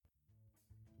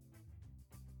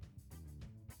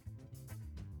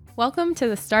Welcome to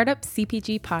the Startup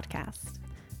CPG Podcast.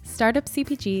 Startup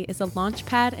CPG is a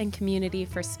launchpad and community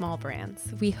for small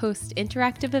brands. We host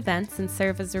interactive events and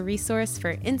serve as a resource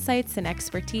for insights and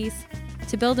expertise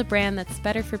to build a brand that's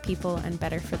better for people and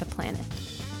better for the planet.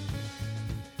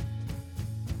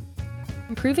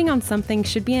 Improving on something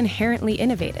should be inherently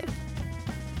innovative.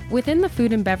 Within the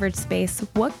food and beverage space,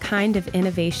 what kind of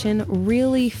innovation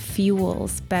really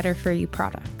fuels better for you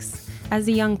products? As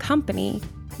a young company,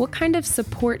 what kind of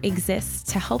support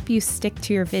exists to help you stick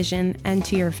to your vision and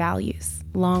to your values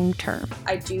long term?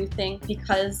 I do think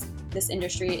because this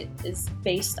industry is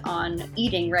based on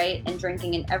eating, right, and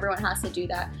drinking, and everyone has to do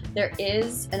that, there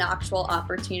is an actual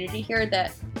opportunity here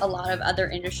that a lot of other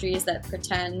industries that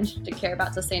pretend to care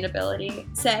about sustainability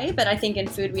say, but I think in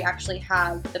food we actually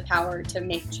have the power to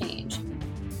make change.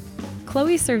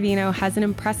 Chloe Sorvino has an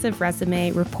impressive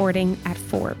resume reporting at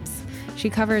Forbes. She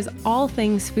covers all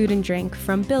things food and drink,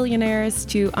 from billionaires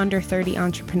to under 30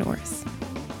 entrepreneurs.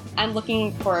 I'm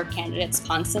looking for candidates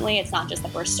constantly. It's not just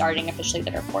that we're starting officially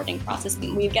the reporting process.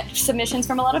 We get submissions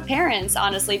from a lot of parents,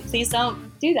 honestly. Please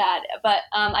don't do that, but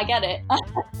I get it.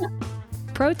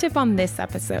 Pro tip on this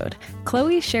episode,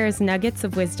 Chloe shares nuggets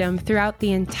of wisdom throughout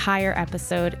the entire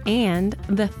episode and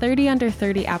the 30 under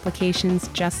 30 applications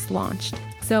just launched.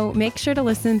 So make sure to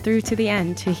listen through to the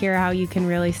end to hear how you can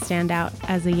really stand out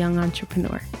as a young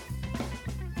entrepreneur.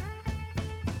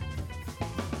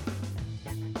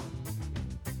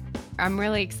 I'm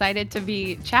really excited to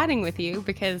be chatting with you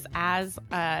because as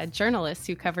a journalist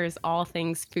who covers all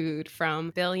things food, from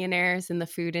billionaires in the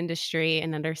food industry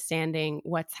and understanding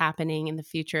what's happening in the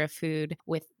future of food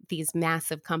with these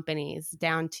massive companies,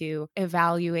 down to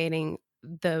evaluating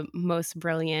the most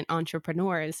brilliant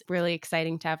entrepreneurs, really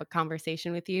exciting to have a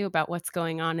conversation with you about what's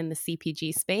going on in the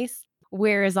CPG space.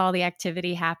 Where is all the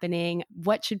activity happening?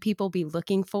 What should people be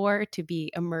looking for to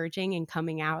be emerging and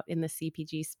coming out in the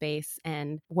CPG space?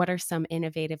 And what are some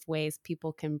innovative ways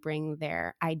people can bring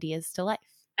their ideas to life?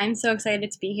 I'm so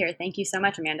excited to be here. Thank you so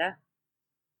much, Amanda.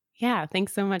 Yeah,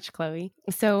 thanks so much, Chloe.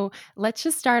 So let's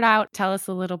just start out. Tell us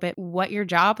a little bit what your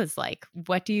job is like.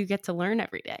 What do you get to learn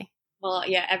every day? Well,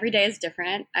 yeah, every day is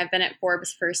different. I've been at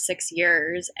Forbes for 6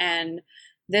 years, and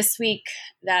this week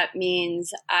that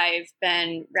means I've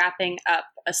been wrapping up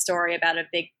a story about a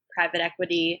big private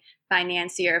equity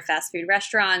financier of fast food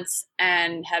restaurants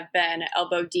and have been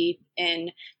elbow deep in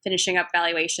finishing up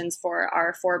valuations for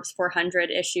our Forbes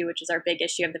 400 issue, which is our big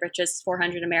issue of the richest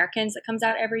 400 Americans that comes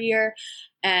out every year.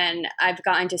 And I've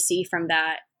gotten to see from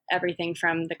that everything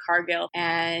from the Cargill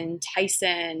and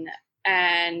Tyson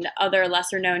and other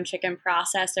lesser known chicken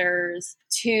processors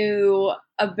to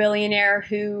a billionaire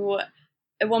who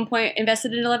at one point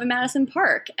invested in 11 Madison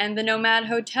Park, and the Nomad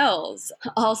Hotels,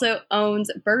 also owns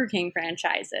Burger King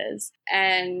franchises.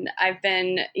 And I've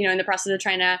been, in the process of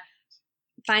trying to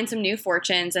find some new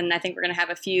fortunes, and I think we're going to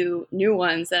have a few new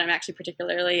ones that I'm actually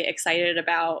particularly excited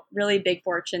about, really big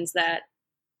fortunes that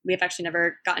we have actually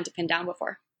never gotten to pin down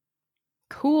before.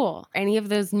 Cool. Any of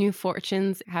those new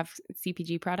fortunes have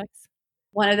CPG products?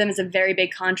 One of them is a very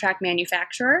big contract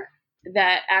manufacturer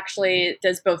that actually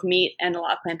does both meat and a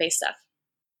lot of plant-based stuff.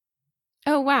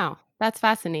 Oh, wow. That's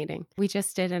fascinating. We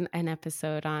just did an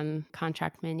episode on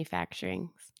contract manufacturing.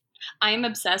 I am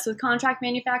obsessed with contract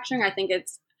manufacturing. I think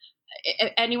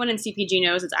anyone in CPG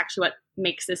knows it's actually what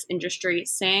makes this industry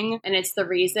sing. And it's the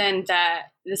reason that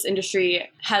this industry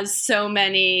has so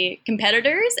many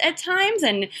competitors at times.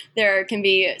 And there can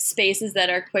be spaces that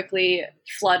are quickly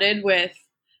flooded with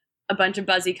a bunch of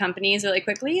buzzy companies really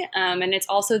quickly. And it's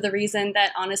also the reason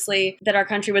that, honestly, that our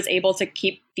country was able to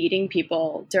keep feeding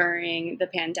people during the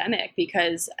pandemic,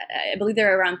 because I believe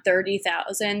there are around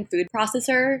 30,000 food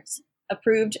processors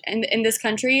approved in this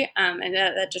country. And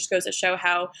that just goes to show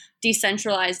how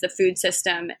decentralized the food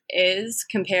system is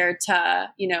compared to,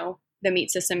 the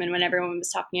meat system. And when everyone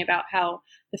was talking about how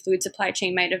the food supply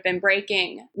chain might have been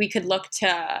breaking, we could look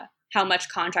to how much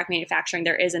contract manufacturing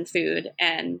there is in food.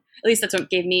 And at least that's what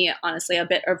gave me, honestly, a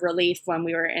bit of relief when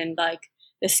we were in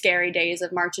the scary days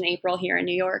of March and April here in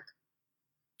New York.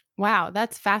 Wow,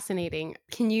 that's fascinating.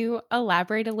 Can you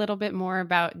elaborate a little bit more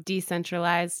about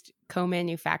decentralized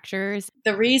co-manufacturers?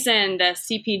 The reason the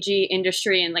CPG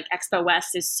industry and Expo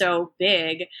West is so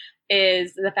big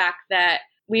is the fact that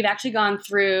we've actually gone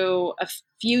through a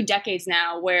few decades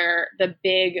now where the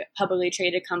big publicly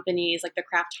traded companies like the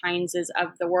Kraft Heinz's of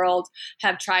the world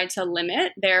have tried to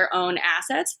limit their own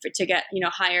assets to get,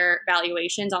 higher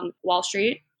valuations on Wall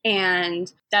Street. And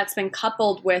that's been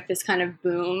coupled with this kind of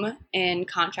boom in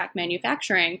contract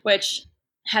manufacturing, which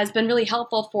has been really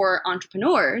helpful for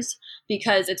entrepreneurs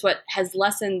because it's what has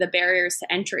lessened the barriers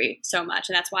to entry so much.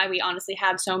 And that's why we honestly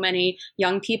have so many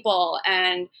young people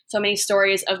and so many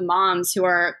stories of moms who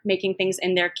are making things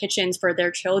in their kitchens for their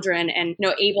children and,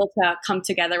 able to come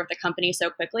together with the company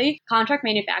so quickly. Contract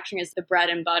manufacturing is the bread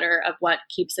and butter of what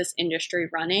keeps this industry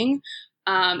running.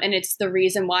 And it's the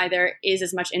reason why there is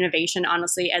as much innovation,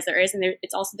 honestly, as there is. And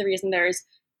it's also the reason there's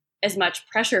as much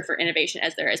pressure for innovation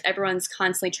as there is. Everyone's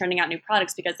constantly churning out new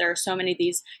products because there are so many of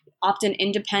these often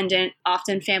independent,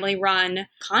 often family-run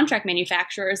contract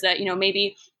manufacturers that,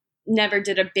 maybe never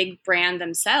did a big brand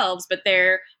themselves, but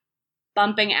they're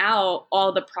bumping out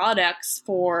all the products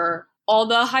for all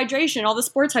the hydration, all the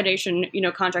sports hydration,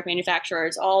 contract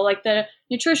manufacturers, all like the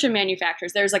nutrition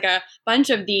manufacturers. There's like a bunch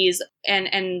of these.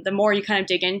 And the more you kind of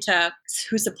dig into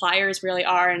who suppliers really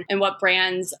are and what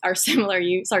brands are similar,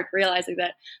 you start realizing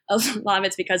that a lot of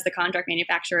it's because the contract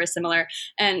manufacturer is similar.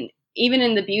 And even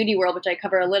in the beauty world, which I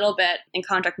cover a little bit in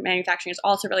contract manufacturing, is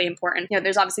also really important.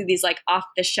 There's obviously these like off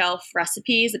the shelf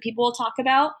recipes that people will talk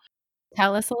about.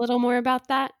 Tell us a little more about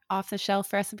that,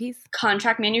 off-the-shelf recipes.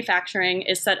 Contract manufacturing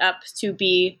is set up to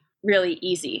be really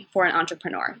easy for an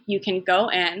entrepreneur. You can go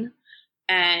in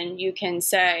and you can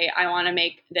say, I want to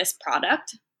make this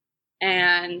product.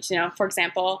 And, for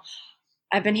example,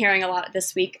 I've been hearing a lot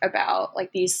this week about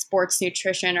like these sports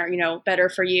nutrition or, better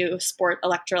for you sport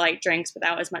electrolyte drinks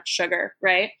without as much sugar,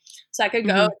 right? So I could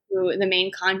go to the main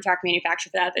contract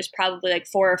manufacturer for that. There's probably like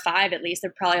 4 or 5 at least.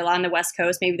 There's probably a lot on the West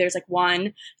Coast. Maybe there's like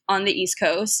 1 on the East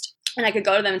Coast. And I could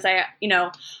go to them and say,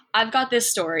 I've got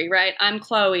this story, right? I'm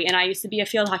Chloe, and I used to be a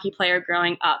field hockey player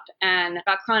growing up, and I've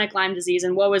got chronic Lyme disease,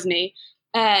 and woe is me.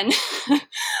 And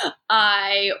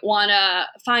I want to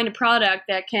find a product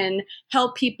that can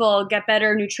help people get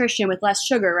better nutrition with less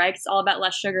sugar, right? It's all about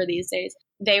less sugar these days.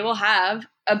 They will have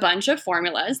a bunch of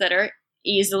formulas that are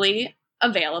easily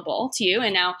available to you.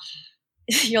 And now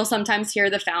you'll sometimes hear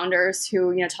the founders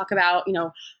who, talk about,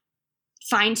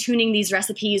 fine-tuning these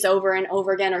recipes over and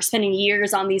over again or spending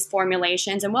years on these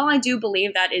formulations. And while I do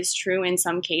believe that is true in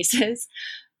some cases,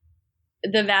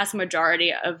 the vast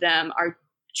majority of them are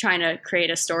trying to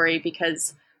create a story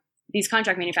because these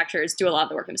contract manufacturers do a lot of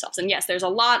the work themselves. And yes, there's a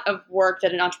lot of work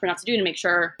that an entrepreneur has to do to make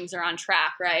sure things are on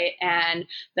track, right? And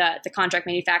the contract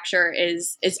manufacturer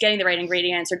is getting the right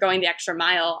ingredients or going the extra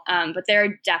mile. But there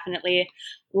are definitely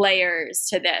layers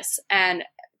to this. And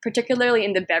particularly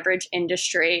in the beverage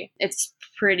industry, it's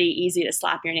pretty easy to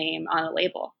slap your name on a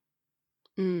label.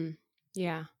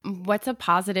 Yeah. What's a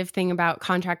positive thing about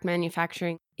contract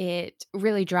manufacturing? It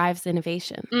really drives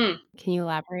innovation. Can you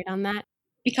elaborate on that?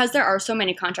 Because there are so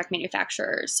many contract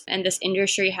manufacturers and this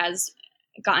industry has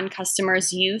gotten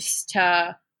customers used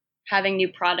to having new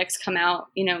products come out,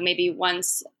 maybe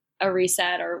once a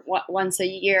reset or once a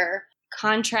year.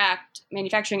 Contract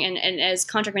manufacturing and as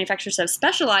contract manufacturers have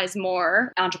specialized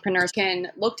more, entrepreneurs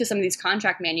can look to some of these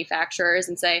contract manufacturers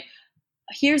and say,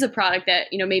 here's a product that,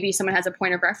 maybe someone has a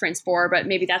point of reference for, but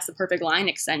maybe that's the perfect line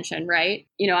extension, right?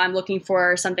 I'm looking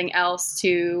for something else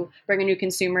to bring a new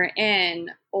consumer in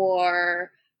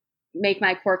or make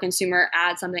my core consumer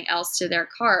add something else to their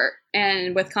cart.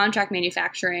 And with contract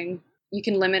manufacturing, you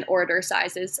can limit order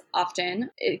sizes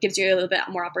often. It gives you a little bit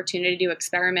more opportunity to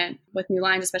experiment with new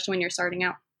lines, especially when you're starting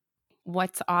out.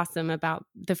 What's awesome about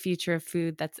the future of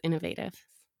food that's innovative?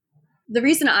 The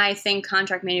reason I think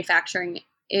contract manufacturing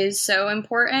is so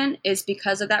important is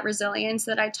because of that resilience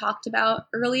that I talked about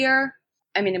earlier.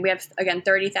 I mean, we have, again,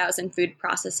 30,000 food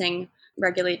processing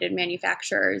regulated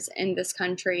manufacturers in this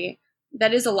country.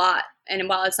 That is a lot. And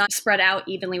while it's not spread out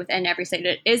evenly within every state,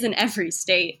 it is in every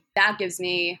state. That gives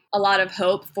me a lot of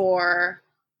hope for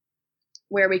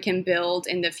where we can build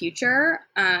in the future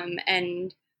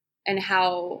and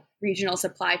how regional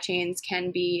supply chains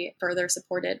can be further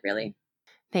supported, really.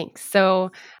 Thanks.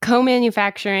 So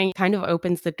co-manufacturing kind of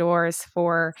opens the doors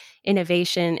for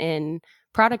innovation in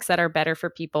products that are better for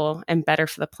people and better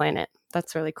for the planet.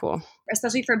 That's really cool.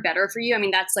 Especially for better for you. I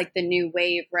mean, that's like the new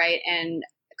wave, right? And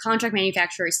contract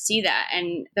manufacturers see that.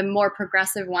 And the more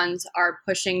progressive ones are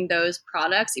pushing those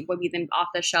products, it would be them off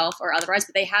the shelf or otherwise,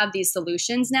 but they have these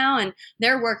solutions now and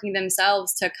they're working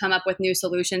themselves to come up with new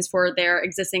solutions for their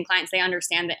existing clients. They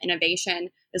understand that innovation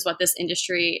is what this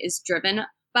industry is driven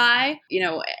by.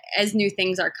 As new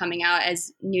things are coming out,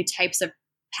 as new types of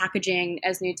packaging,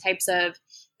 as new types of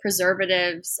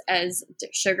preservatives, as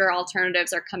sugar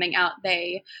alternatives are coming out,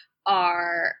 they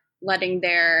are letting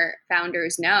their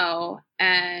founders know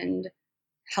and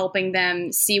helping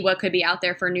them see what could be out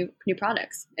there for new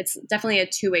products. It's definitely a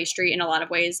two-way street in a lot of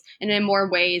ways, and in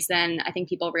more ways than I think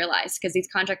people realize, because these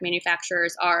contract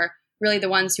manufacturers are really the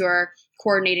ones who are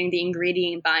coordinating the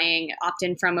ingredient buying,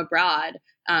 opt-in from abroad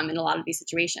in a lot of these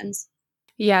situations.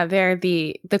 Yeah, they're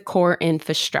the core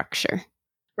infrastructure.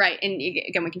 Right. And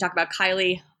again, we can talk about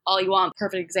Kylie all you want.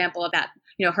 Perfect example of that.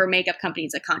 Her makeup company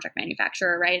is a contract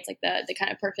manufacturer, right? It's like the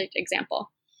kind of perfect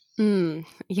example.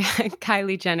 Yeah,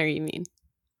 Kylie Jenner, you mean?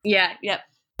 Yeah, yep.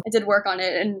 I did work on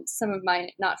it in some of my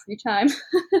not free time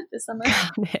this summer.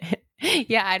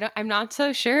 Yeah, I'm not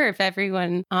so sure if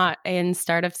everyone in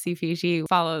Startup CPG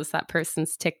follows that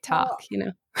person's TikTok,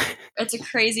 It's a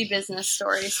crazy business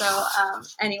story, so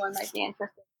anyone might be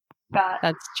interested. Got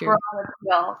That's true. broad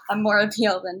appeal. I'm more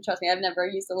appeal than, trust me, I've never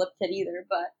used a lip kit either,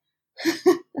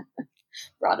 but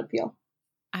broad appeal.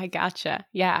 I gotcha.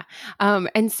 Yeah.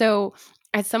 And so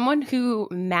as someone who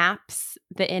maps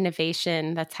the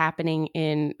innovation that's happening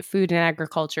in food and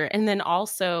agriculture, and then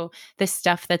also the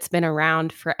stuff that's been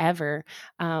around forever,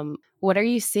 what are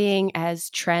you seeing as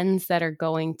trends that are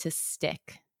going to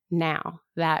stick now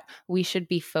that we should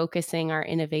be focusing our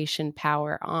innovation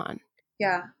power on?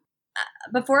 Yeah.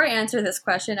 Before I answer this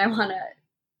question, I want to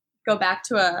go back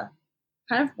to a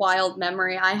kind of wild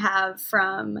memory I have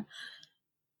from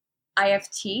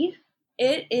IFT.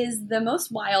 It is the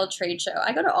most wild trade show.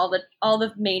 I go to all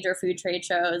the major food trade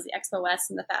shows, the Expo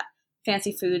West and the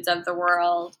fancy foods of the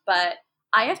world, but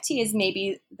IFT is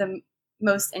maybe the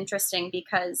most interesting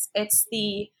because it's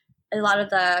a lot of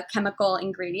the chemical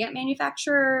ingredient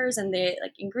manufacturers and the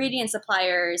ingredient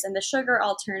suppliers and the sugar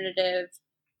alternative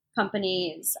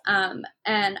companies. And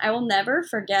I will never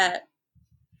forget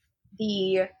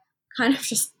the kind of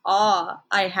just awe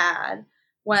I had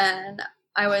when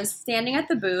I was standing at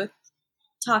the booth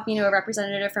talking to a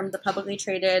representative from the publicly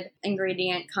traded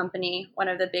ingredient company, one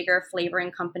of the bigger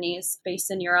flavoring companies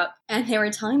based in Europe. And they were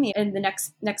telling me in the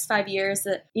next 5 years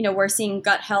that, we're seeing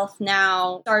gut health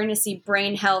now, starting to see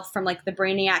brain health from the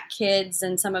Brainiac kids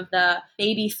and some of the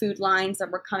baby food lines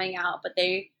that were coming out. But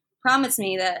they promised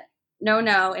me that no,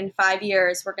 in 5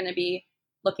 years, we're going to be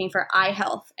looking for eye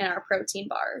health in our protein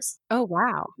bars. Oh,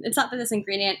 wow. It's not that this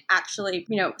ingredient actually,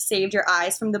 saved your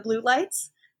eyes from the blue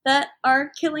lights that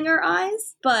are killing our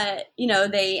eyes, but,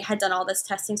 they had done all this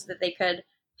testing so that they could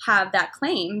have that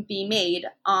claim be made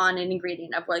on an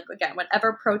ingredient of again,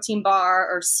 whatever protein bar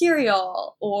or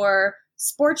cereal or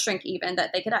sports drink even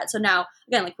that they could add. So now,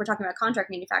 again, we're talking about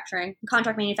contract manufacturing. The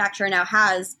contract manufacturer now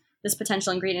has this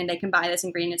potential ingredient. They can buy this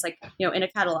ingredient. It's in a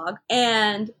catalog.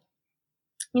 And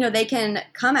they can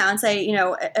come out and say,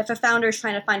 if a founder is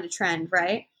trying to find a trend,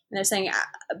 right? And they're saying,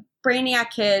 Brainiac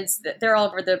kids, they're all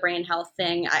over the brain health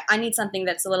thing. I need something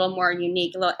that's a little more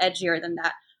unique, a little edgier than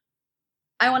that.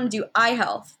 I want to do eye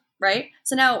health, right?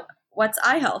 So now what's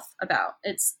eye health about?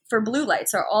 It's for blue light.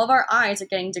 So all of our eyes are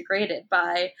getting degraded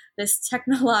by this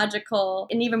technological,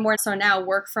 and even more so now,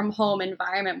 work from home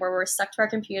environment where we're stuck to our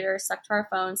computers, stuck to our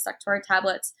phones, stuck to our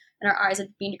tablets, and our eyes are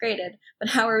being degraded. But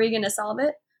how are we going to solve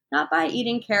it? Not by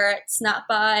eating carrots, not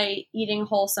by eating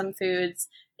wholesome foods.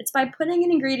 It's by putting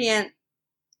an ingredient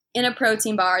in a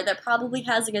protein bar that probably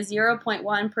has a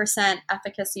 0.1%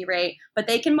 efficacy rate, but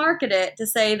they can market it to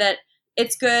say that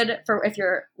it's good for if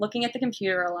you're looking at the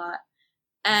computer a lot.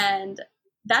 And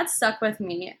that stuck with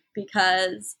me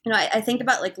because, I think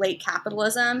about late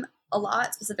capitalism a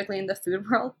lot, specifically in the food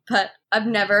world, but I've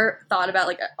never thought about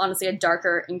honestly a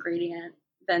darker ingredient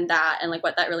than that and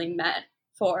what that really meant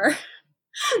for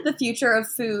the future of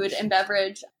food and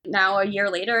beverage. Now, a year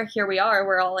later, here we are.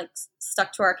 We're all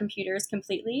stuck to our computers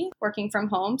completely, working from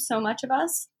home, so much of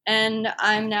us. And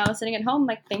I'm now sitting at home,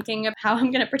 thinking of how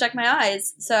I'm going to protect my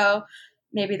eyes. So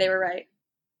maybe they were right.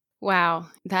 Wow,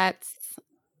 that's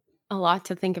a lot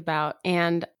to think about.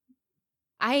 And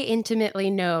I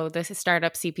intimately know the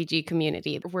startup CPG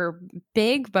community. We're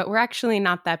big, but we're actually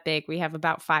not that big. We have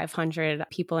about 500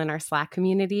 people in our Slack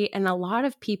community, and a lot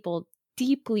of people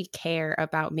deeply care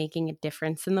about making a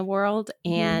difference in the world.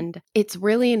 And it's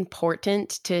really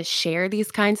important to share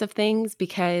these kinds of things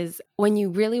because when you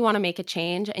really want to make a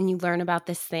change and you learn about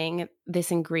this thing,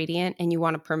 this ingredient, and you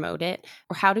want to promote it,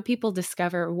 or how do people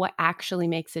discover what actually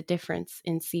makes a difference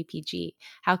in CPG?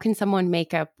 How can someone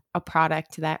make a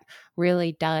product that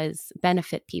really does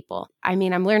benefit people? I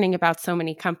mean, I'm learning about so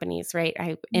many companies, right?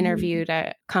 I interviewed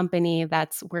a company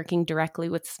that's working directly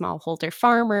with smallholder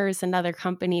farmers, another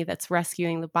company that's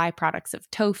rescuing the byproducts of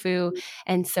tofu.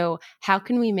 And so how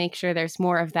can we make sure there's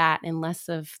more of that and less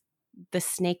of the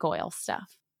snake oil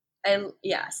stuff?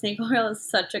 Snake oil is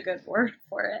such a good word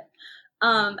for it.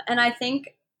 And I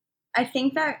think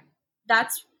that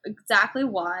that's exactly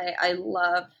why I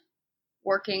love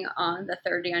working on the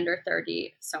 30 under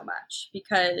 30 so much,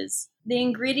 because the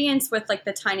ingredients with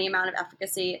the tiny amount of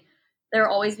efficacy, there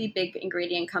will always be big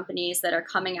ingredient companies that are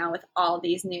coming out with all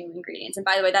these new ingredients. And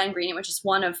by the way, that ingredient was just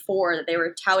one of 4 that they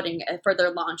were touting for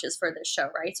their launches for this show,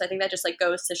 right? So I think that just like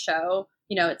goes to show,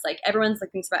 it's like everyone's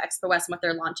looking about Expo West and what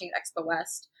they're launching at Expo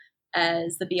West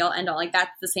as the be all end all. Like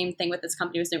that's the same thing with this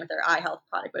company was doing with their eye health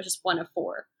product, but it's just one of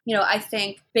 4. I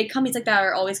think big companies like that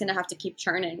are always going to have to keep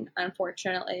churning.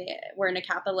 Unfortunately, we're in a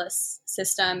capitalist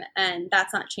system and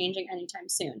that's not changing anytime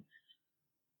soon.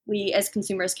 We as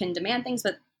consumers can demand things,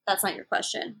 but that's not your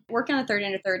question. Working on 30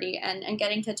 Under 30 and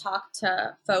getting to talk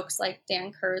to folks like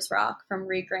Dan Kurzrock from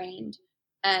Regrained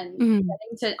and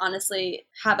getting to honestly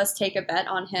have us take a bet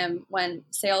on him when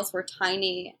sales were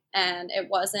tiny and it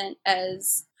wasn't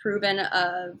as proven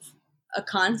of a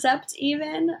concept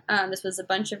even. This was a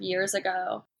bunch of years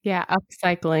ago. Yeah,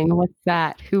 upcycling. What's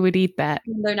that? Who would eat that?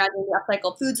 They're now doing the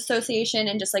Upcycle Foods Association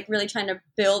and just like really trying to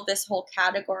build this whole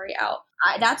category out.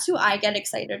 That's who I get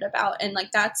excited about. And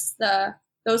like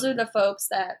those are the folks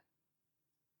that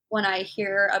when I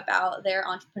hear about their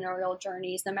entrepreneurial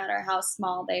journeys, no matter how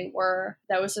small they were,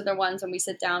 those are the ones when we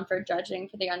sit down for judging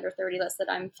for the under 30 list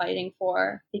that I'm fighting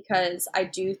for. Because I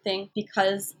do think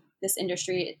because this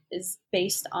industry is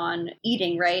based on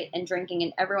eating, right, and drinking,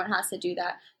 and everyone has to do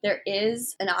that, there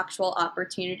is an actual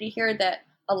opportunity here that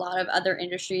a lot of other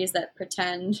industries that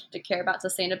pretend to care about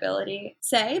sustainability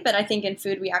say. But I think in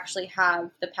food, we actually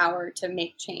have the power to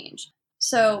make change.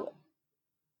 So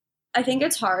I think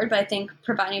it's hard, but I think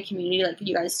providing a community like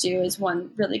you guys do is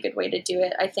one really good way to do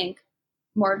it. I think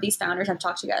more of these founders have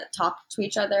talked to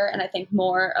each other, and I think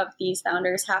more of these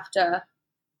founders have to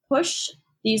push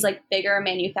these like bigger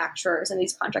manufacturers and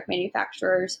these contract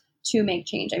manufacturers to make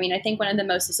change. I mean, I think one of the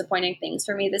most disappointing things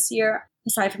for me this year,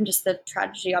 aside from just the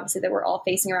tragedy, obviously, that we're all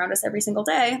facing around us every single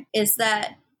day, is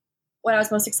that what I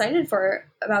was most excited for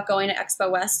about going to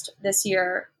Expo West this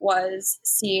year was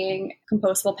seeing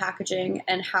compostable packaging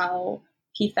and how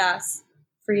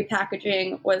PFAS-free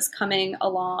packaging was coming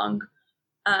along.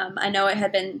 I know it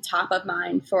had been top of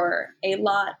mind for a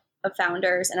lot of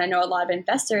founders, and I know a lot of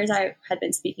investors I had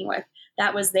been speaking with.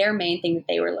 That was their main thing that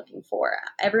they were looking for.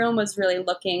 Everyone was really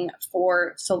looking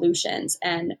for solutions,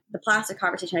 and the plastic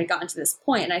conversation had gotten to this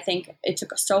point. And I think it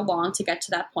took so long to get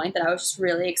to that point that I was just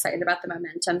really excited about the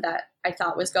momentum that I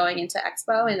thought was going into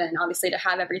Expo. And then obviously to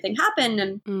have everything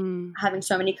happen and having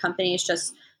so many companies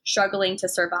just struggling to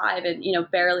survive and,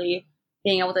 barely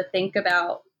being able to think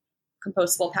about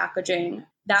compostable packaging,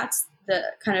 that's the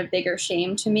kind of bigger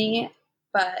shame to me.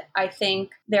 But I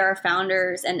think there are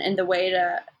founders and the way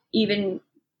to even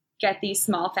get these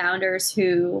small founders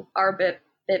who are a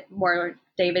bit more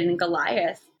David and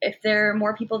Goliath, if there are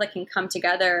more people that can come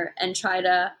together and try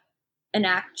to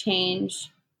enact change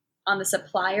on the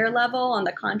supplier level, on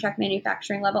the contract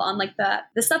manufacturing level, on like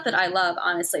the stuff that I love,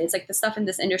 honestly, it's like the stuff in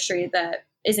this industry that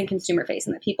isn't consumer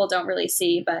facing that people don't really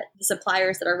see, but the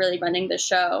suppliers that are really running the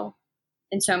show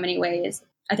in so many ways,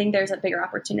 I think there's a bigger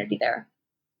opportunity there.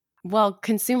 Well,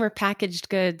 consumer packaged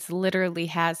goods literally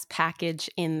has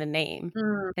package in the name.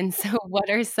 And so what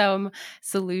are some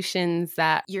solutions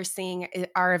that you're seeing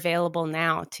are available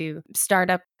now to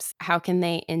startups? How can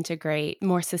they integrate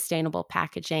more sustainable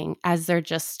packaging as they're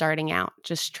just starting out,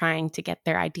 just trying to get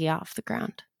their idea off the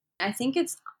ground? I think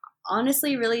it's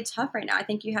honestly really tough right now. I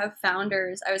think you have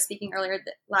founders. I was speaking earlier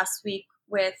last week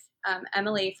with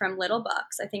Emily from Little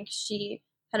Bucks. I think she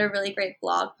had a really great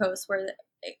blog post where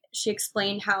she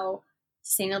explained how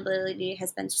sustainability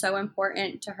has been so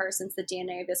important to her since the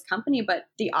DNA of this company, but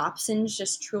the options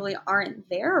just truly aren't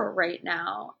there right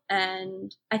now.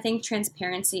 And I think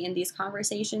transparency in these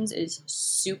conversations is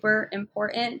super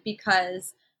important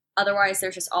because otherwise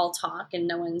there's just all talk and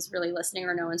no one's really listening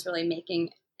or no one's really making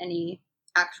any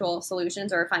actual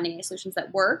solutions or finding any solutions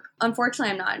that work.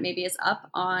 Unfortunately, I'm not maybe as up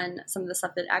on some of the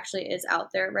stuff that actually is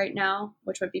out there right now,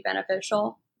 which would be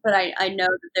beneficial. But I know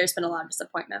that there's been a lot of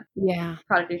disappointment. Yeah.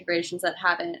 Product integrations that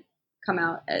haven't come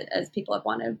out as people have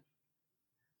wanted.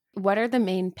 What are the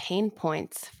main pain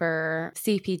points for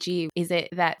CPG? Is it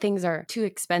that things are too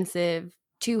expensive,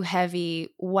 too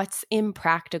heavy? What's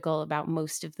impractical about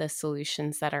most of the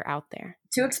solutions that are out there?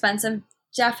 Too expensive,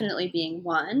 definitely being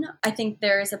one. I think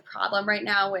there is a problem right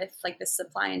now with like the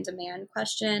supply and demand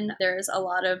question. There's a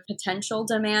lot of potential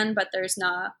demand, but there's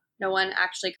no one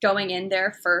actually going in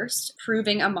there first,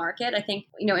 proving a market. I think,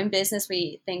 in business,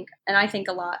 we think, and I think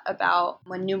a lot about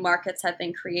when new markets have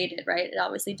been created, right? It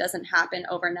obviously doesn't happen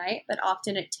overnight, but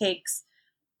often it takes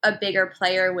a bigger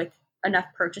player with enough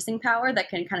purchasing power that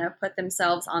can kind of put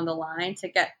themselves on the line to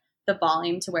get the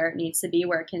volume to where it needs to be,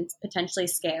 where it can potentially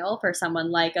scale for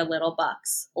someone like a Little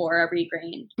Bucks or a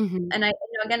Regrained. And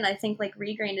again, I think like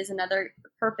Regrained is another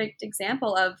perfect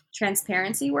example of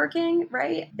transparency working,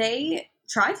 right? They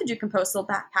tried to do compostable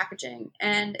packaging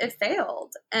and it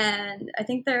failed. And I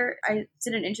think I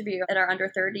did an interview at our Under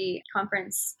 30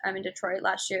 conference in Detroit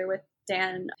last year with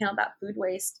Dan, a panel about food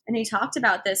waste. And he talked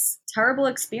about this terrible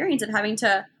experience of having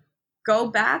to go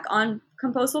back on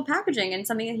compostable packaging and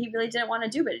something that he really didn't want to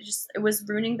do, but it was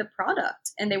ruining the product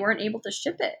and they weren't able to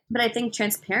ship it. But I think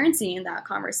transparency in that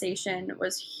conversation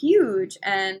was huge,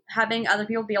 and having other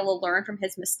people be able to learn from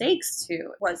his mistakes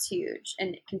too was huge,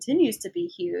 and it continues to be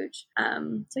huge.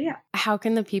 So yeah. How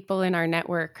can the people in our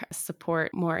network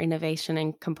support more innovation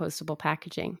in compostable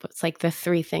packaging? What's like the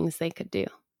 3 things they could do?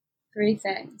 3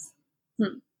 things.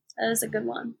 That is a good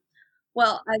one.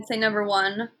 Well, I'd say number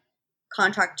 1,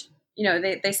 contract.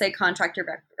 They say contract your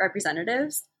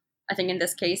representatives. I think in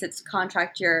this case, it's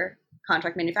contract your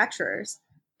contract manufacturers.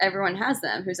 Everyone has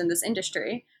them who's in this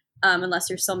industry, unless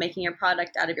you're still making your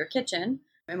product out of your kitchen,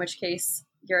 in which case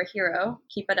you're a hero.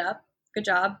 Keep it up. Good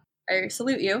job. I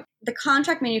salute you. The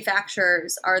contract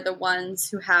manufacturers are the ones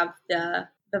who have the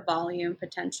volume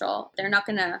potential. They're not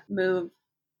going to move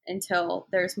until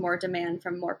there's more demand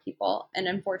from more people. And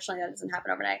unfortunately, that doesn't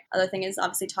happen overnight. Other thing is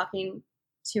obviously talking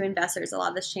to investors. A lot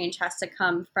of this change has to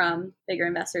come from bigger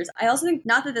investors. I also think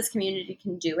not that this community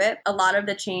can do it. A lot of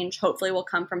the change hopefully will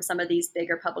come from some of these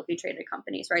bigger publicly traded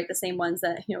companies, right? The same ones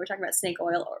that, we're talking about snake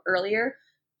oil earlier.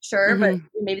 Sure, but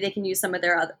maybe they can use some of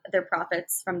their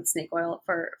profits from the snake oil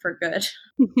for good.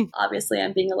 Obviously,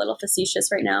 I'm being a little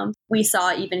facetious right now. We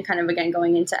saw even kind of, again,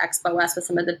 going into Expo West with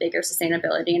some of the bigger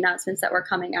sustainability announcements that were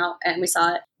coming out. And we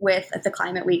saw it with the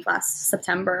Climate Week last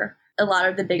September. A lot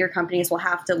of the bigger companies will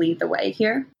have to lead the way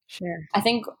here. Sure. I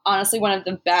think, honestly, one of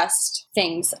the best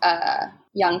things a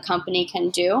young company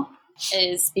can do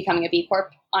is becoming a B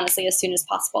Corp, honestly, as soon as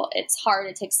possible. It's hard.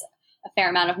 It takes a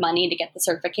fair amount of money to get the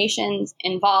certifications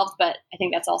involved, but I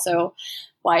think that's also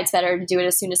why it's better to do it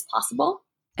as soon as possible.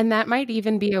 And that might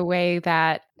even be a way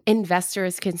that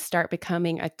investors can start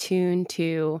becoming attuned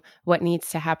to what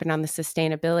needs to happen on the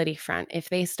sustainability front. If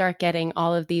they start getting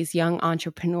all of these young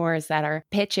entrepreneurs that are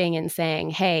pitching and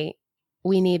saying, hey,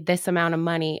 we need this amount of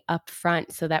money up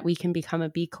front so that we can become a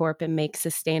B Corp and make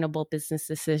sustainable business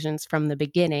decisions from the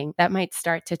beginning, that might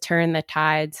start to turn the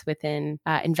tides within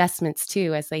investments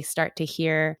too, as they start to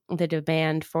hear the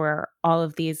demand for all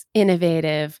of these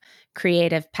innovative,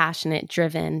 creative, passionate,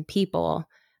 driven people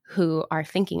who are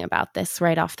thinking about this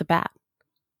right off the bat.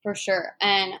 For sure.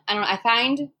 And I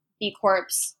find B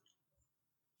Corps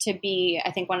to be,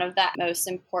 I think, one of the most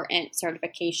important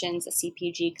certifications a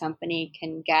CPG company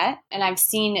can get. And I've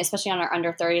seen, especially on our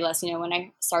under 30 list, when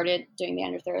I started doing the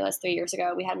under 30 list 3 years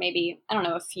ago, we had maybe,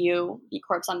 a few B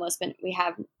Corps on the list, but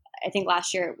I think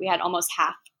last year we had almost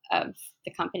half of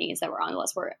the companies that were on the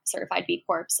list were certified B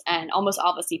Corps, and almost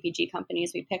all the CPG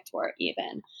companies we picked were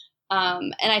even.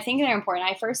 And I think they're important.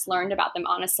 I first learned about them,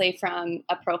 honestly, from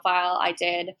a profile I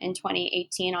did in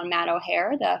 2018 on Matt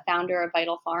O'Hare, the founder of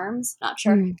Vital Farms. Not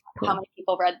sure how many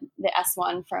people read the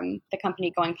S1 from the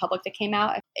company going public that came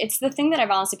out. It's the thing that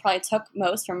I've honestly probably took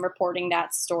most from reporting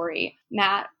that story.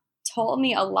 Matt told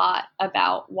me a lot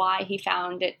about why he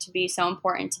found it to be so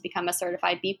important to become a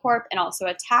certified B Corp and also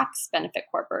a tax benefit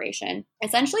corporation.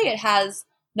 Essentially, it has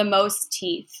the most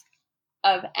teeth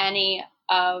of any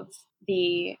of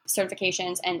the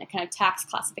certifications and kind of tax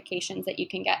classifications that you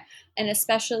can get. And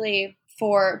especially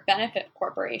for benefit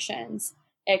corporations,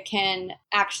 it can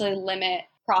actually limit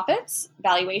profits,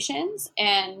 valuations.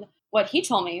 And what he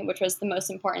told me, which was the most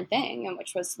important thing, and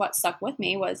which was what stuck with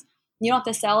me, was you don't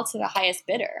have to sell to the highest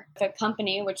bidder. If a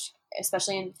company, which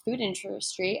especially in the food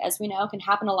industry, as we know, can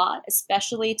happen a lot,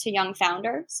 especially to young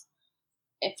founders,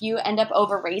 if you end up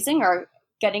over raising or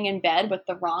getting in bed with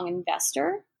the wrong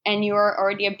investor, and you're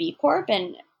already a B Corp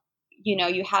and,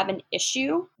 you have an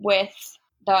issue with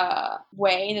the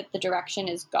way that the direction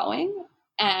is going,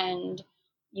 and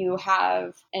you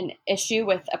have an issue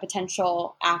with a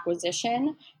potential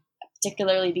acquisition,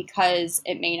 particularly because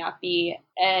it may not be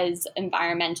as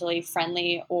environmentally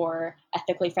friendly or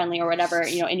ethically friendly or whatever,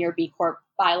 in your B Corp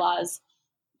bylaws,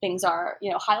 things are,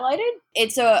 highlighted.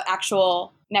 It's a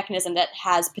actual mechanism that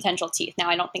has potential teeth.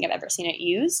 Now, I don't think I've ever seen it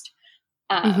used.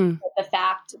 But the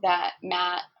fact that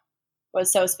Matt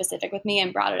was so specific with me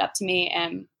and brought it up to me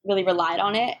and really relied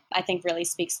on it, I think really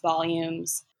speaks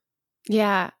volumes.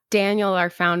 Yeah. Daniel, our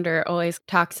founder, always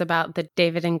talks about the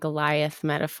David and Goliath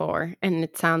metaphor. And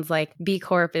it sounds like B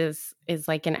Corp is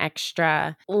like an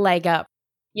extra leg up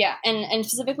Yeah, and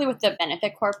specifically with the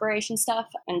benefit corporation stuff,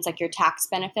 and it's like your tax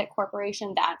benefit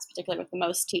corporation, that's particularly with the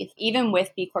most teeth. Even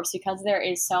with B Corps, because there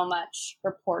is so much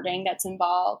reporting that's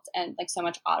involved and like so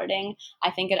much auditing,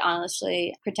 I think it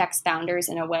honestly protects founders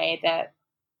in a way that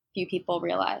few people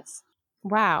realize.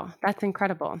 Wow, that's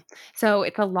incredible. So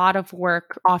it's a lot of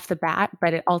work off the bat,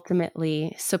 but it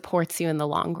ultimately supports you in the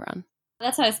long run.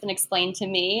 That's how it's been explained to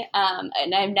me.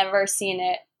 And I've never seen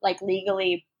it like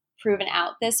legally proven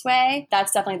out this way.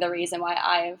 That's definitely the reason why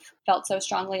I've felt so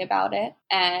strongly about it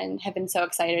and have been so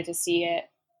excited to see it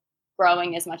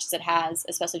growing as much as it has,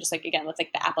 especially just like, again, with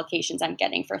like the applications I'm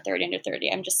getting for 30 under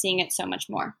 30. I'm just seeing it so much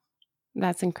more.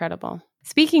 That's incredible.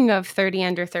 Speaking of 30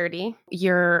 under 30,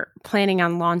 you're planning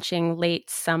on launching late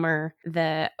summer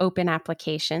the open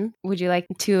application. Would you like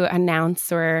to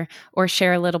announce or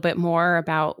share a little bit more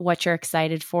about what you're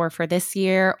excited for this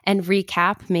year and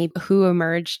recap maybe who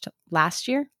emerged last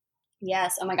year?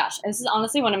 Yes. Oh my gosh. This is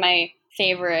honestly one of my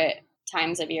favorite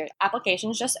times of year.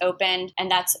 Applications just opened, and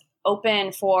that's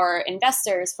open for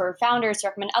investors, for founders to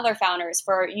recommend other founders,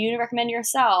 for you to recommend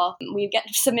yourself. We get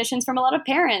submissions from a lot of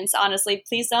parents, honestly.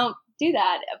 Please don't do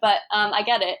that. But I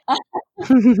get it.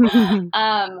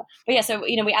 But yeah, so,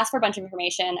 we asked for a bunch of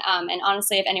information. And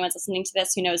honestly, if anyone's listening to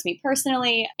this who knows me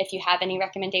personally, if you have any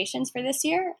recommendations for this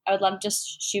year, I would love to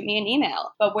just shoot me an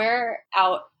email. But we're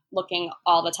out looking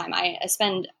all the time. I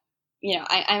spend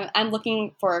I'm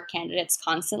looking for candidates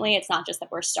constantly. It's not just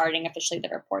that we're starting officially the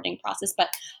reporting process, but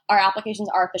our applications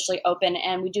are officially open,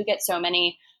 and we do get so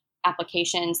many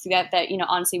applications that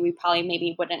honestly, we probably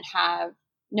maybe wouldn't have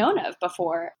known of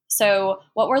before. So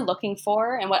what we're looking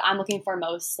for, and what I'm looking for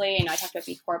mostly, I talked about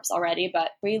B Corps already,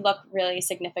 but we look really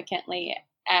significantly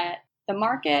at the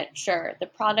market, sure. The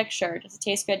product, sure. Does it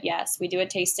taste good? Yes. We do a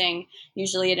tasting.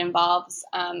 Usually it involves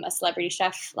a celebrity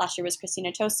chef. Last year was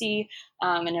Christina Tosi,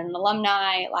 and an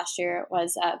alumni. Last year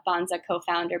was Banza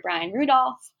co-founder Brian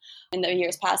Rudolph. In the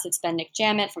years past, it's been Nick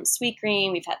Jammett from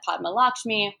Sweetgreen. We've had Padma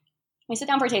Lakshmi. We sit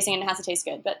down for a tasting and it has to taste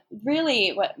good. But really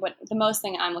what the most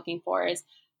thing I'm looking for is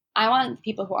I want the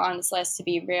people who are on this list to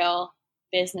be real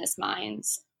business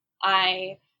minds.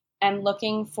 I am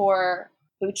looking for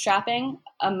bootstrapping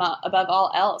above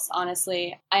all else.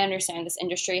 Honestly, I understand this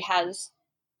industry has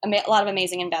a lot of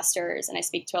amazing investors, and I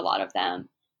speak to a lot of them.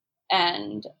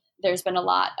 And there's been a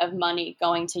lot of money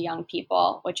going to young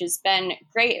people, which has been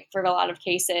great for a lot of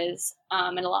cases,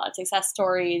 and a lot of success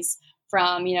stories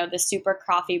from, the Super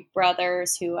Coffee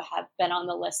brothers who have been on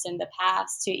the list in the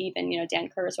past to even, Dan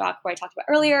Kurzrock, who I talked about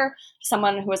earlier,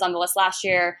 someone who was on the list last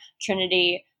year,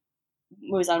 Trinity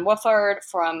Muzan Wooford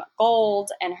from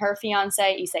Gold, and her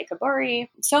fiance, Issei Kaburi.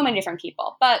 So many different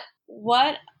people. But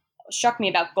what struck me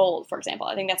about Gold, for example,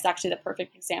 I think that's actually the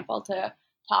perfect example to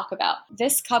talk about.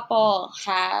 This couple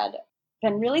had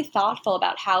been really thoughtful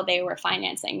about how they were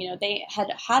financing. They had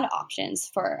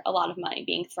options for a lot of money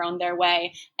being thrown their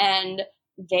way, and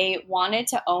they wanted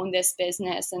to own this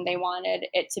business and they wanted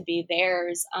it to be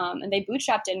theirs. And they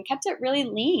bootstrapped it and kept it really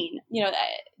lean.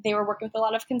 They were working with a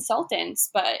lot of consultants,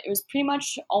 but it was pretty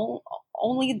much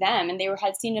only them. And they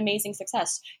had seen amazing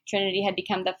success. Trinity had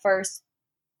become the first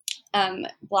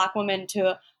Black woman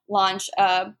to launch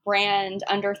a brand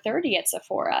under 30 at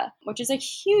Sephora, which is a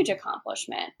huge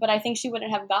accomplishment. But I think she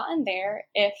wouldn't have gotten there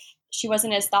if she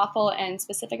wasn't as thoughtful and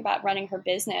specific about running her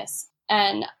business.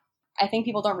 And I think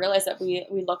people don't realize that we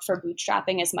look for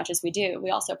bootstrapping as much as we do. We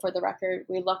also, for the record,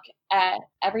 we look at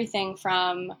everything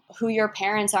from who your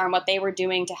parents are and what they were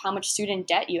doing to how much student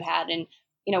debt you had. And,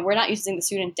 we're not using the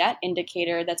student debt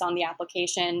indicator that's on the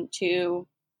application to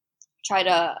try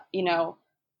to,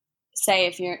 say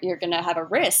if you're going to have a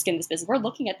risk in this business. We're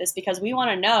looking at this because we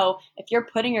want to know if you're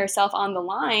putting yourself on the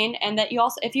line, and that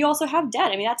if you also have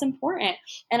debt. I mean, that's important.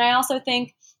 And I also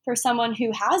think for someone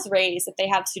who has raised, if they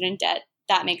have student debt,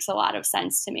 that makes a lot of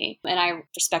sense to me. And I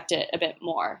respect it a bit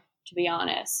more, to be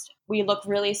honest. We look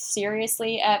really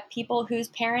seriously at people whose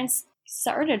parents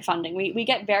started funding. We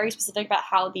get very specific about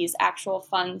how these actual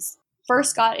funds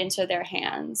first got into their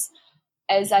hands.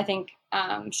 As I think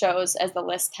shows as the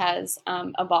list has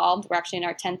evolved. We're actually in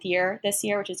our 10th year this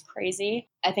year, which is crazy.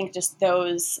 I think just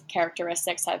those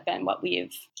characteristics have been what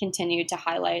we've continued to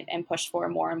highlight and push for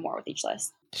more and more with each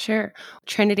list. Sure.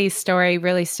 Trinity's story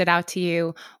really stood out to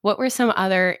you. What were some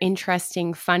other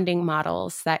interesting funding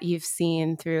models that you've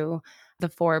seen through the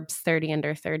Forbes 30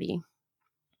 under 30?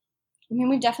 I mean,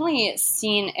 we've definitely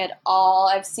seen it all.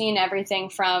 I've seen everything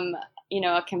from,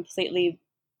 a completely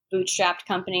bootstrapped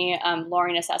company.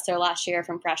 Lauren Assessor last year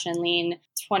from Fresh and Lean,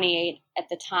 28 at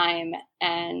the time,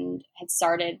 and had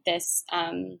started this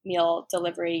meal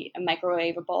delivery,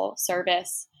 microwavable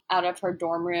service out of her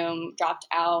dorm room, dropped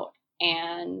out,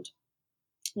 and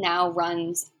now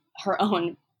runs her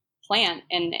own plant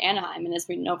in Anaheim. And as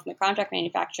we know from the contract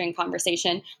manufacturing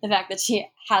conversation, the fact that she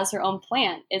has her own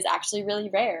plant is actually really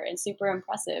rare and super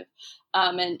impressive.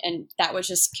 And that was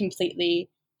just completely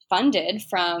funded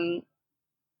from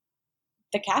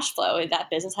the cash flow. That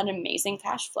business had amazing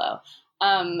cash flow.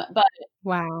 But,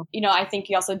 Wow. I think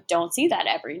you also don't see that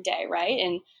every day, right?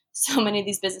 And so many of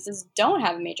these businesses don't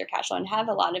have a major cash flow and have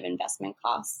a lot of investment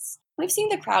costs. We've seen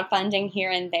the crowdfunding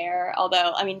here and there,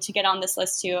 although, to get on this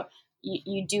list too,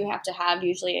 you do have to have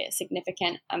usually a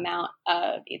significant amount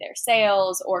of either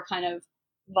sales or kind of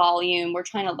volume. We're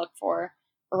trying to look for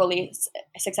early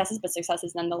successes, but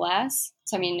successes nonetheless.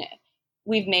 So,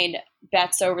 we've made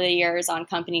bets over the years on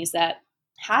companies that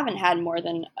haven't had more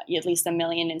than at least $1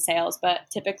 million in sales, but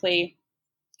typically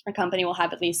a company will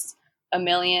have at least $1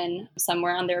 million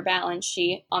somewhere on their balance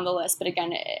sheet on the list. But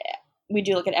again, we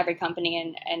do look at every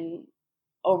company, and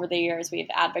over the years, we've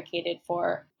advocated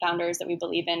for founders that we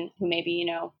believe in who maybe,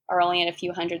 are only at a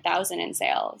few $100,000 in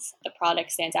sales. The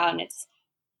product stands out and it's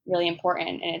really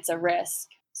important and it's a risk.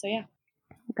 So yeah.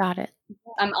 Got it.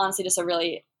 I'm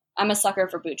honestly I'm a sucker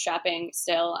for bootstrapping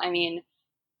still.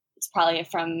 It's probably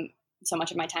from so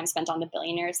much of my time spent on the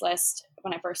Billionaires list.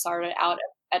 When I first started out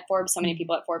at Forbes, so many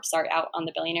people at Forbes start out on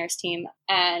the Billionaires team.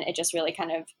 And it just really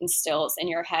kind of instills in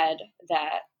your head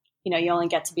that, you only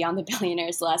get to be on the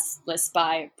Billionaires list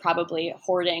by probably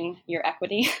hoarding your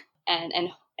equity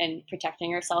and protecting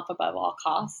yourself above all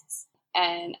costs.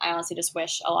 And I honestly just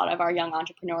wish a lot of our young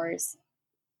entrepreneurs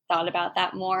thought about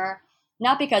that more.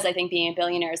 Not because I think being a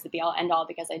billionaire is the be all end all,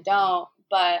 because I don't,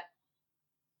 but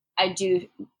I do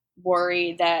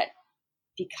worry that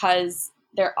because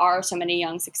there are so many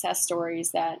young success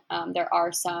stories that there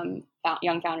are some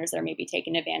young founders that are maybe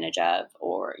taken advantage of,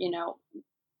 or,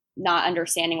 not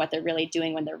understanding what they're really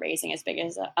doing when they're raising as big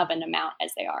of an amount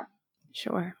as they are.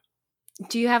 Sure.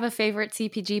 Do you have a favorite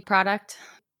CPG product?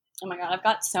 Oh my God, I've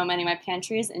got so many. My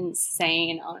pantry is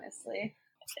insane, honestly.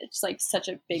 It's like such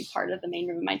a big part of the main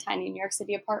room of my tiny New York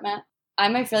City apartment.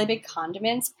 I'm a really big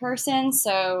condiments person,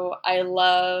 so I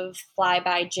love Fly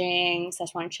by Jing,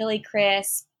 Szechuan chili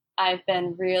crisp. I've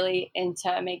been really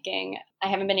into making, I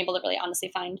haven't been able to really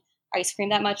honestly find ice cream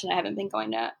that much, and I haven't been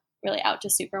going to really out to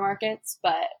supermarkets,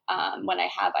 but when I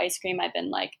have ice cream, I've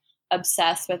been like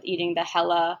obsessed with eating the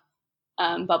Hella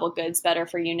Bubble Goods Better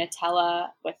For You Nutella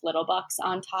with Little Bucks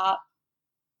on top.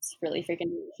 It's really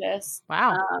freaking delicious.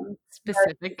 Wow.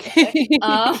 Specific.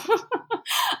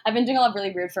 I've been doing a lot of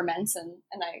really weird ferments, and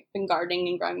I've been gardening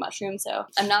and growing mushrooms. So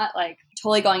I'm not like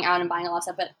totally going out and buying a lot of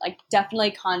stuff, but like definitely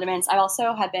condiments. I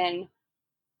also have been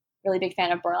really big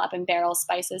fan of burlap and barrel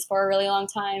spices for a really long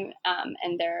time.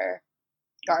 And their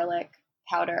garlic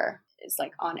powder is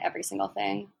like on every single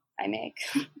thing I make.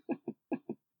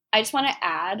 I just want to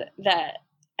add that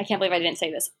I can't believe I didn't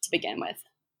say this to begin with.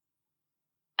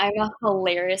 I'm a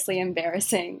hilariously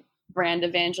embarrassing brand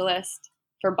evangelist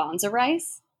for Bonza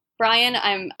rice. Brian,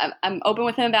 I'm open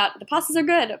with him about the pastas are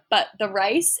good, but the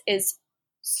rice is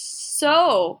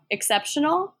so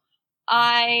exceptional.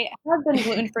 I have been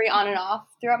gluten-free on and off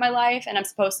throughout my life, and I'm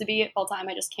supposed to be full time.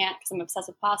 I just can't because I'm obsessed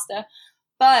with pasta.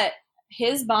 But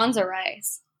his Bonza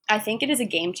rice, I think it is a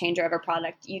game changer of a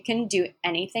product. You can do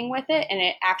anything with it, and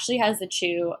it actually has the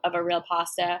chew of a real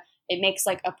pasta. It makes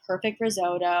like a perfect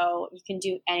risotto. You can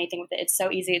do anything with it. It's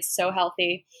so easy. It's so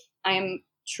healthy. I am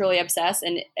truly obsessed.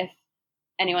 And if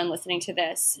anyone listening to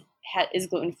this is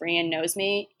gluten-free and knows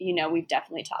me, we've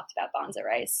definitely talked about Bonza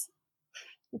rice.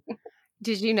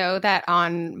 Did you know that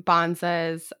on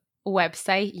Bonza's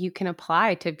website, you can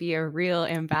apply to be a real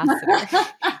ambassador?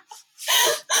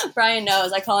 Brian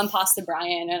knows. I call him Pasta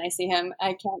Brian, and I see him.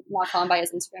 I can't not call him by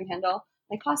his Instagram handle.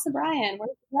 Like, Pasta Brian,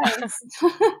 where's the rice?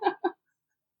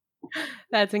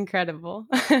 That's incredible.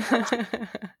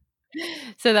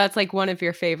 So that's like one of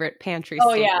your favorite pantry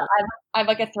staples. Yeah, I have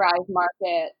like a Thrive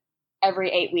Market every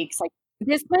 8 weeks. Like,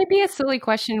 this might be a silly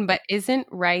question, but isn't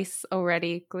rice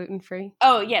already gluten-free?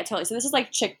 Oh yeah, totally. So this is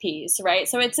like chickpeas, right?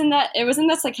 So it was in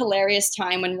this like hilarious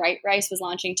time when Right Rice was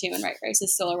launching too, and Right Rice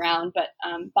is still around, but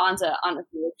Bonza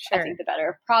honestly is, I think, the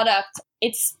better product.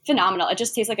 It's phenomenal. It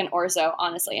just tastes like an orzo,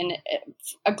 honestly, and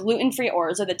a gluten-free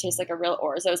orzo that tastes like a real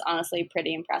orzo is honestly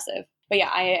pretty impressive. But yeah,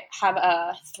 I have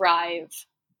a Thrive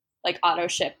like auto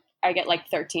ship. I get like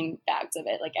 13 bags of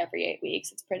it like every 8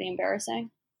 weeks. It's pretty embarrassing.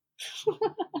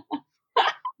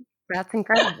 That's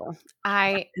incredible.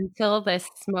 I, until this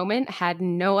moment, had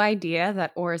no idea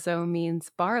that orzo means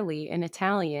barley in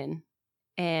Italian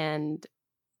and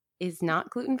is not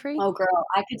gluten-free. Oh, girl,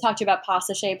 I could talk to you about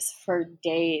pasta shapes for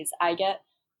days. I get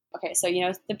Okay, so you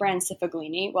know the brand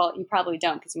Cifaglini? Well, you probably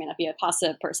don't because you may not be a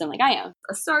pasta person like I am.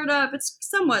 A startup, it's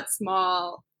somewhat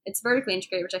small. It's vertically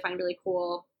integrated, which I find really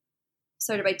cool.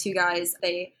 Started by two guys.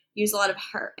 They use a lot of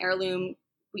heirloom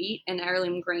wheat and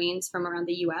heirloom grains from around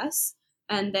the U.S.,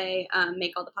 and they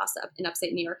make all the pasta in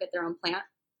upstate New York at their own plant.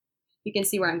 You can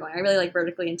see where I'm going. I really like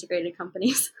vertically integrated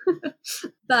companies.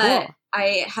 But cool.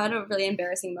 I had a really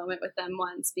embarrassing moment with them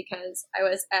once because I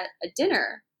was at a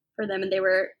dinner for them, and they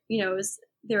were,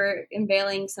 they were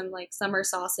unveiling some like summer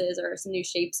sauces or some new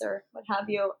shapes or what have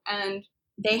you. And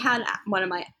they had one of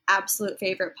my absolute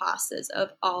favorite pastas of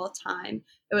all time.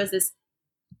 It was this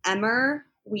emmer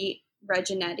wheat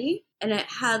reginetti, and it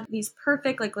had these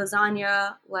perfect like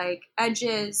lasagna like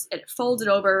edges. It folded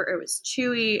over. It was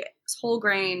chewy. It was whole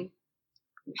grain.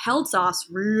 Held sauce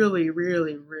really,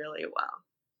 really, really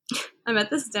well. I'm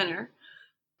at this dinner.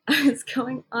 I was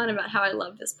going on about how I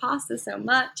love this pasta so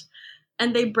much.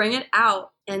 And they bring it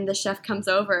out, and the chef comes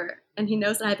over, and he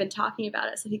knows that I've been talking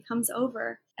about it. So he comes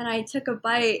over, and I took a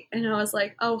bite, and I was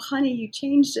like, oh, honey, you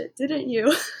changed it, didn't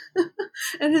you?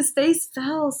 And his face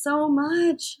fell so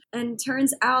much. And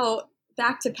turns out,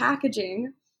 back to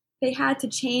packaging, they had to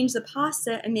change the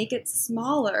pasta and make it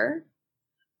smaller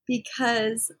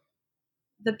because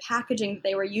the packaging that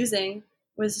they were using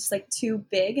was just like too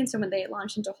big. And so when they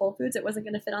launched into Whole Foods, it wasn't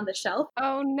going to fit on the shelf.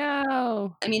 Oh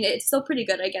no. I mean, it's still pretty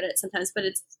good. I get it sometimes, but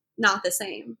it's not the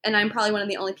same. And I'm probably one of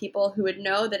the only people who would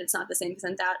know that it's not the same because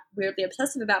I'm that weirdly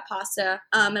obsessive about pasta.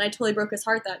 And I totally broke his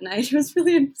heart that night. It was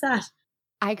really sad.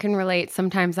 I can relate.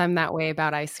 Sometimes I'm that way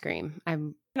about ice cream.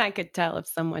 I could tell if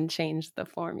someone changed the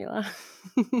formula.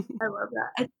 I love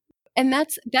that. And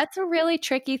that's a really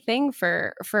tricky thing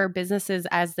for businesses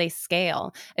as they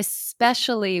scale,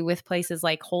 especially with places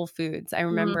like Whole Foods. I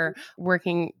remember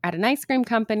working at an ice cream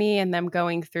company and them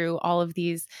going through all of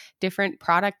these different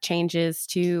product changes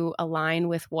to align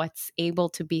with what's able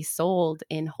to be sold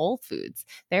in Whole Foods.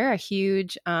 They're a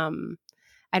huge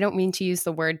I don't mean to use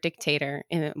the word dictator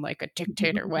in like a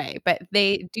dictator way, but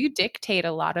they do dictate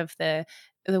a lot of the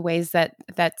ways that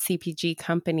CPG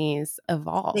companies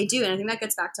evolve. They do. And I think that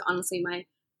gets back to honestly my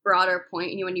broader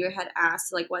point. When you had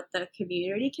asked like what the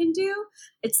community can do,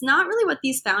 it's not really what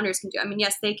these founders can do. I mean,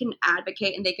 yes, they can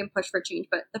advocate and they can push for change,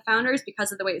 but the founders,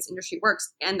 because of the way this industry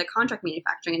works and the contract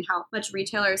manufacturing and how much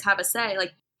retailers have a say,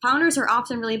 like founders are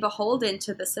often really beholden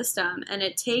to the system. And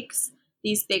it takes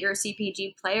these bigger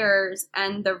CPG players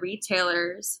and the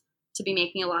retailers to be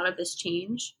making a lot of this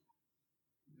change.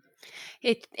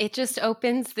 It just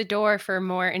opens the door for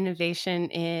more innovation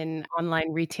in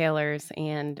online retailers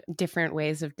and different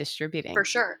ways of distributing. For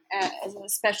sure,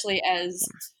 especially as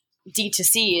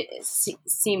D2C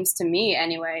seems to me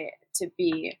anyway to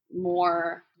be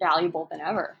more valuable than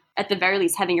ever. At the very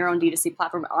least, having your own D2C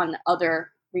platform on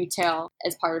other retail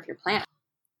as part of your plan.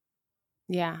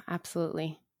 Yeah,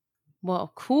 absolutely.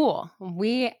 Well, cool.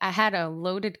 I had a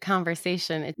loaded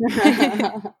conversation.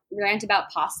 We aren't about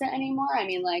pasta anymore. I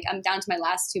mean, like I'm down to my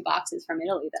last 2 boxes from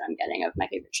Italy that I'm getting of my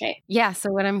favorite shape. Yeah.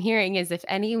 So what I'm hearing is if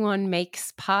anyone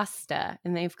makes pasta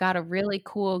and they've got a really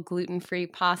cool gluten-free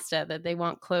pasta that they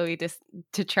want Chloe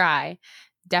to try,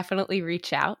 definitely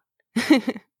reach out.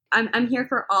 I'm here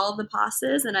for all the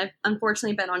pastas, and I've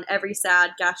unfortunately been on every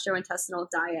sad gastrointestinal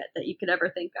diet that you could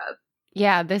ever think of.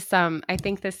 Yeah, this I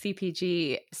think the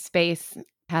CPG space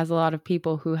has a lot of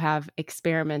people who have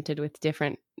experimented with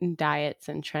different diets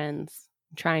and trends,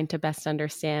 trying to best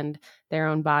understand their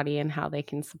own body and how they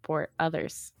can support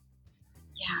others.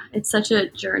 Yeah, it's such a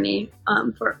journey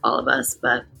for all of us,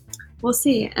 but we'll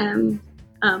see.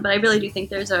 But I really do think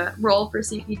there's a role for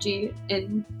CPG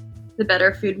in the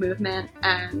better food movement,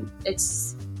 and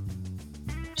it's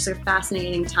just a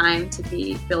fascinating time to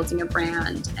be building a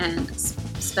brand, and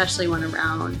especially one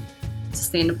around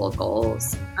sustainable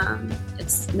goals.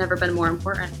 It's never been more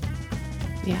important.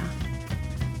 Yeah.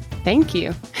 Thank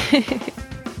you.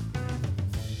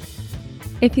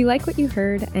 If you like what you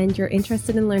heard and you're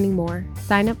interested in learning more,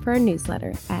 sign up for our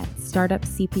newsletter at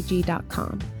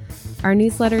startupcpg.com. Our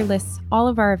newsletter lists all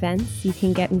of our events. You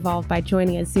can get involved by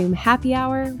joining a Zoom happy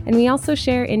hour, and we also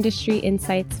share industry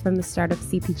insights from the Startup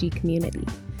CPG community.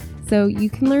 So you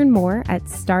can learn more at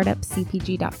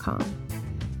startupcpg.com.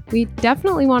 We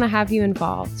definitely want to have you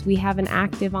involved. We have an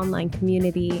active online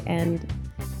community, and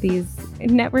these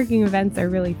networking events are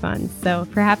really fun. So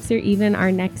perhaps you're even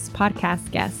our next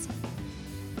podcast guest.